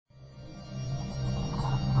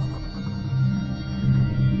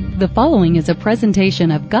The following is a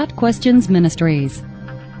presentation of Got Questions Ministries.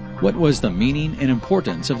 What was the meaning and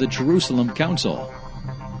importance of the Jerusalem Council?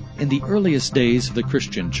 In the earliest days of the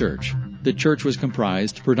Christian church, the church was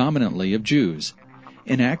comprised predominantly of Jews.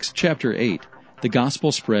 In Acts chapter 8, the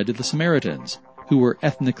gospel spread to the Samaritans, who were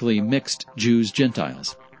ethnically mixed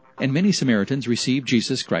Jews-Gentiles, and many Samaritans received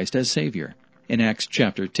Jesus Christ as Savior. In Acts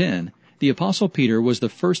chapter 10, the Apostle Peter was the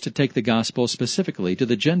first to take the gospel specifically to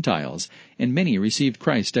the Gentiles, and many received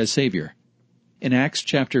Christ as Savior. In Acts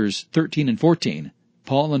chapters 13 and 14,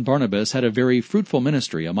 Paul and Barnabas had a very fruitful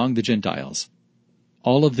ministry among the Gentiles.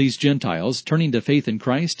 All of these Gentiles, turning to faith in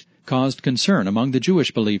Christ, caused concern among the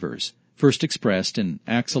Jewish believers, first expressed in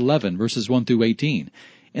Acts 11, verses 1 through 18,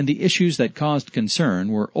 and the issues that caused concern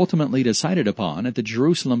were ultimately decided upon at the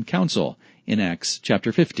Jerusalem Council in Acts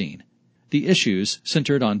chapter 15. The issues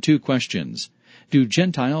centered on two questions. Do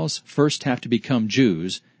Gentiles first have to become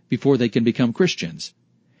Jews before they can become Christians?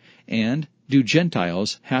 And do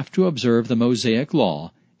Gentiles have to observe the Mosaic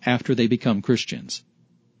Law after they become Christians?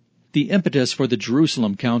 The impetus for the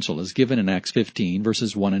Jerusalem Council is given in Acts 15,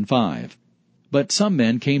 verses 1 and 5. But some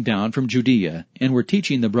men came down from Judea and were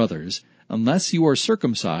teaching the brothers, unless you are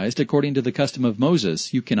circumcised according to the custom of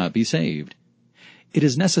Moses, you cannot be saved. It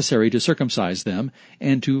is necessary to circumcise them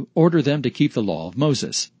and to order them to keep the law of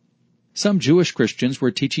Moses. Some Jewish Christians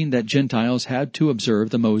were teaching that Gentiles had to observe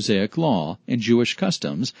the Mosaic Law and Jewish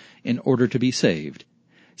customs in order to be saved.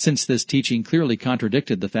 Since this teaching clearly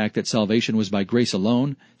contradicted the fact that salvation was by grace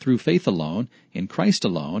alone, through faith alone, in Christ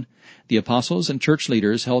alone, the apostles and church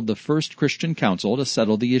leaders held the first Christian council to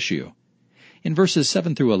settle the issue. In verses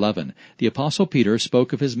 7 through 11, the Apostle Peter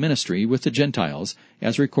spoke of his ministry with the Gentiles,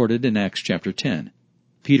 as recorded in Acts chapter 10.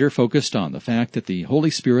 Peter focused on the fact that the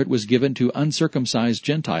Holy Spirit was given to uncircumcised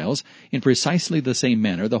Gentiles in precisely the same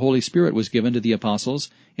manner the Holy Spirit was given to the apostles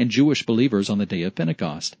and Jewish believers on the day of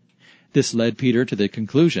Pentecost. This led Peter to the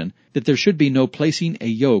conclusion that there should be no placing a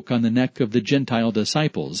yoke on the neck of the Gentile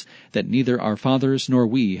disciples that neither our fathers nor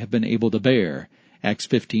we have been able to bear. Acts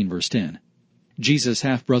 15, verse 10. Jesus'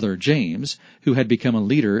 half-brother James, who had become a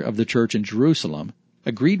leader of the church in Jerusalem,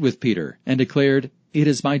 agreed with Peter and declared, "It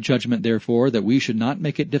is my judgment, therefore, that we should not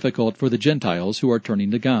make it difficult for the Gentiles who are turning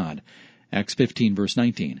to God." Acts 15, verse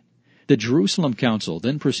 19. The Jerusalem Council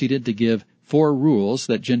then proceeded to give 4 rules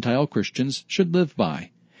that Gentile Christians should live by.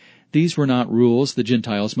 These were not rules the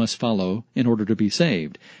Gentiles must follow in order to be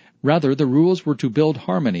saved. Rather, the rules were to build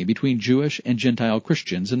harmony between Jewish and Gentile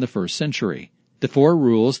Christians in the first century. The 4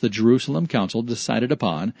 rules the Jerusalem Council decided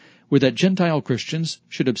upon were that Gentile Christians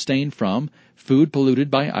should abstain from food polluted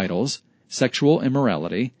by idols, sexual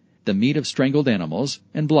immorality, the meat of strangled animals,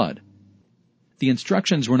 and blood. The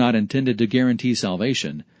instructions were not intended to guarantee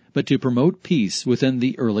salvation, but to promote peace within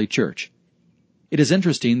the early church. It is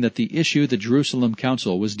interesting that the issue the Jerusalem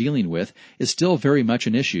Council was dealing with is still very much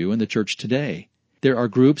an issue in the church today. There are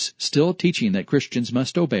groups still teaching that Christians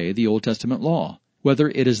must obey the Old Testament law. Whether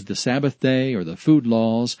it is the Sabbath day or the food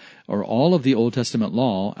laws or all of the Old Testament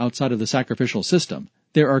law outside of the sacrificial system,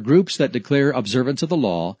 there are groups that declare observance of the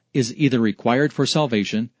law is either required for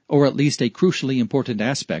salvation or at least a crucially important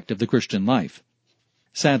aspect of the Christian life.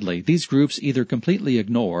 Sadly, these groups either completely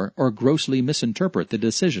ignore or grossly misinterpret the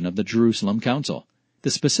decision of the Jerusalem Council.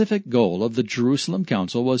 The specific goal of the Jerusalem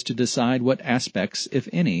Council was to decide what aspects, if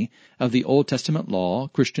any, of the Old Testament law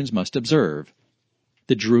Christians must observe.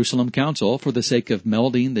 The Jerusalem Council, for the sake of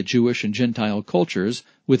melding the Jewish and Gentile cultures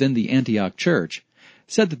within the Antioch church,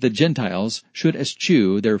 said that the Gentiles should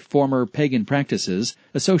eschew their former pagan practices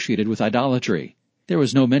associated with idolatry. There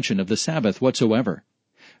was no mention of the Sabbath whatsoever.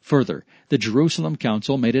 Further, the Jerusalem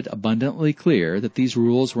Council made it abundantly clear that these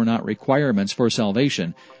rules were not requirements for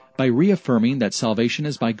salvation by reaffirming that salvation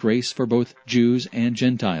is by grace for both Jews and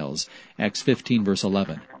Gentiles. Acts 15, verse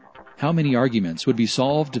 11. How many arguments would be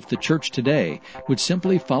solved if the church today would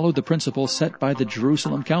simply follow the principle set by the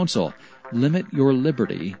Jerusalem Council, limit your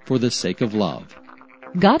liberty for the sake of love?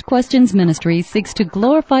 Got Questions Ministry seeks to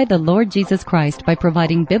glorify the Lord Jesus Christ by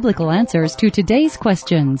providing biblical answers to today's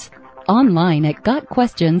questions. Online at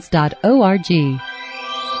GotQuestions.org.